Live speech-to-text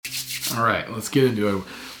All right, let's get into it.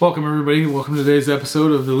 Welcome, everybody. Welcome to today's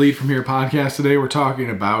episode of the Lead From Here podcast. Today, we're talking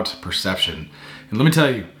about perception. And let me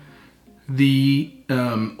tell you, the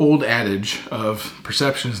old adage of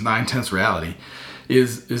perception is 9/10 reality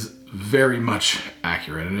is very much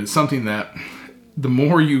accurate. And it's something that the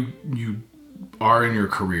more you are in your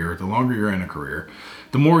career, the longer you're in a career,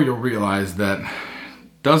 the more you'll realize that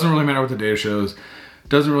doesn't really matter what the data shows,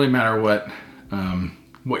 doesn't really matter what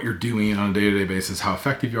you're doing on a day-to-day basis, how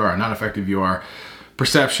effective you are or not effective you are.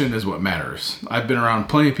 Perception is what matters. I've been around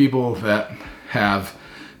plenty of people that have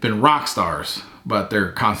been rock stars, but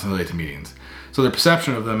they're constantly late to meetings. So their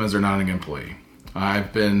perception of them is they're not an employee.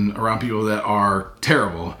 I've been around people that are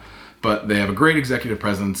terrible, but they have a great executive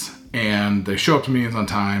presence and they show up to meetings on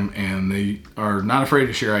time and they are not afraid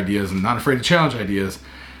to share ideas and not afraid to challenge ideas.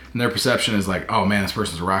 And their perception is like, oh man, this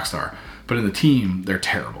person's a rock star. But in the team, they're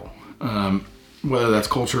terrible. Whether that's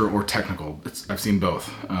culture or technical, I've seen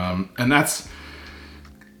both. And that's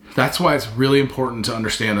why it's really important to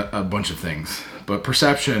understand a bunch of things. But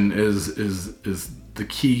perception is the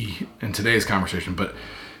key in today's conversation. But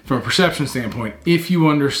from a perception standpoint, if you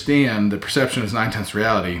understand that perception is 9/10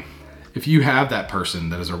 reality, if you have that person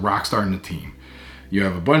that is a rock star in the team, you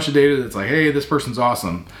have a bunch of data that's like, hey, this person's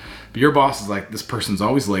awesome. But your boss is like, this person's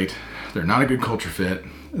always late. They're not a good culture fit.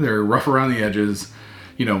 They're rough around the edges.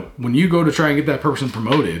 You know, when you go to try and get that person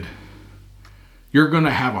promoted, you're going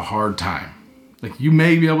to have a hard time. Like, you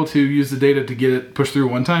may be able to use the data to get it pushed through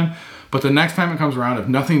one time, but the next time it comes around, if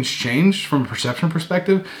nothing's changed from a perception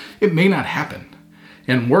perspective, it may not happen.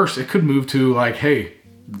 And worse, it could move to like, hey,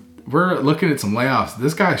 we're looking at some layoffs.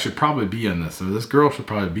 This guy should probably be in this, or this girl should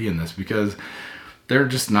probably be in this because they're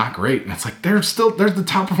just not great. And it's like, they're the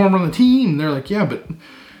top performer on the team. They're like, yeah, but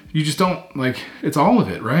you just don't, like, it's all of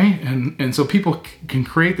it, right? And so people can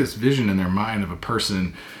create this vision in their mind of a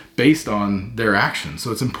person based on their actions.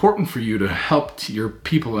 So it's important for you to help your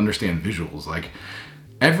people understand visuals. Like,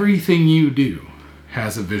 everything you do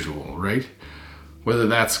has a visual, right? Whether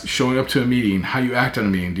that's showing up to a meeting, how you act on a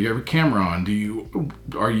meeting, do you have a camera on?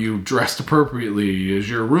 Are you dressed appropriately? Is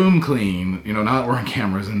your room clean? You know, now that we're on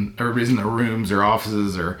cameras and everybody's in their rooms or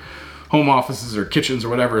offices or home offices or kitchens or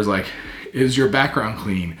whatever, is like, is your background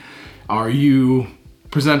clean? Are you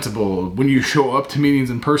presentable? When you show up to meetings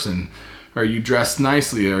in person, are you dressed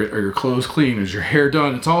nicely? Are your clothes clean? Is your hair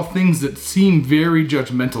done? It's all things that seem very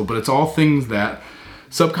judgmental, but it's all things that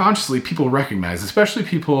subconsciously people recognize, especially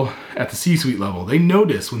people at the C-suite level. They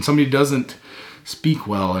notice when somebody doesn't speak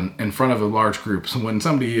well in front of a large group. So when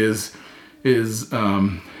somebody is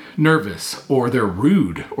nervous, or they're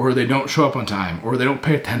rude, or they don't show up on time, or they don't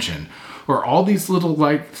pay attention, or all these little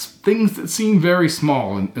like things that seem very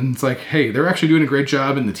small. And it's like, hey, they're actually doing a great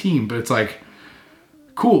job in the team, but it's like,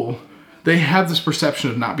 cool. They have this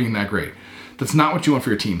perception of not being that great. That's not what you want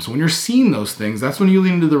for your team. So when you're seeing those things, that's when you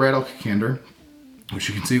lean into the radical candor, which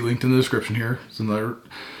you can see linked in the description here. It's another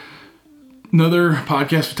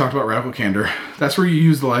podcast we talked about radical candor. That's where you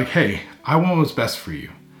use the like, hey, I want what's best for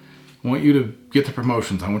you. I want you to get the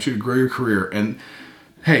promotions. I want you to grow your career. And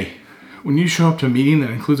hey, when you show up to a meeting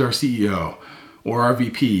that includes our CEO or our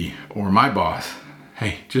VP or my boss,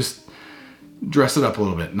 hey, just dress it up a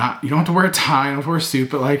little bit. You don't have to wear a tie, you don't have to wear a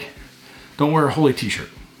suit, but like, don't wear a holy t-shirt.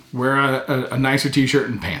 Wear a nicer t-shirt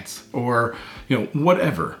and pants, or, you know,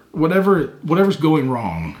 whatever's going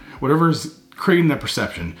wrong, whatever's creating that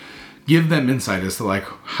perception, give them insight as to like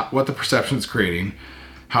what the perception is creating,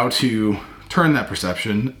 how to turn that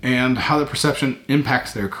perception, and how the perception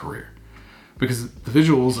impacts their career. Because the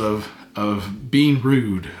visuals of being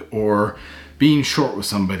rude or being short with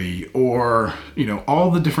somebody, or, you know,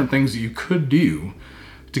 all the different things that you could do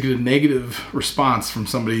to get a negative response from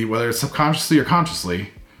somebody, whether it's subconsciously or consciously,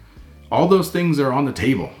 all those things are on the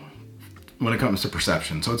table when it comes to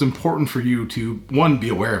perception. So it's important for you to, one, be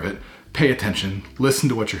aware of it, pay attention, listen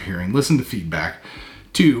to what you're hearing, listen to feedback.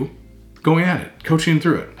 Two, going at it, coaching them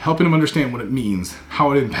through it, helping them understand what it means,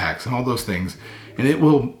 how it impacts, and all those things. And it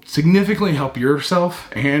will significantly help yourself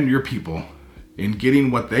and your people in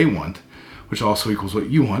getting what they want, which also equals what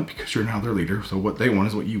you want because you're now their leader. So what they want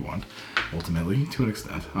is what you want, ultimately, to an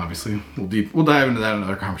extent. Obviously, we'll dive into that in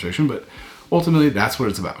another conversation, but ultimately, that's what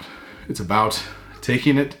it's about. It's about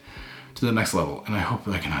taking it to the next level. And I hope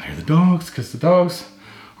that I cannot hear the dogs, because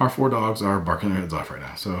our 4 dogs are barking their heads off right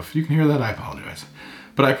now. So if you can hear that, I apologize.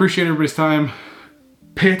 But I appreciate everybody's time.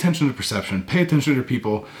 Pay attention to perception. Pay attention to your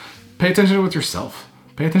people. Pay attention with yourself.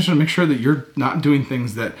 Pay attention to make sure that you're not doing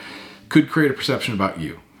things that could create a perception about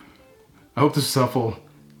you. I hope this is helpful.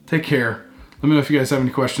 Take care. Let me know if you guys have any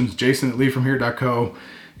questions. Jason@leadfromhere.co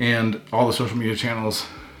and all the social media channels.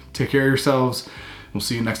 Take care of yourselves. We'll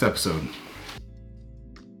see you next episode.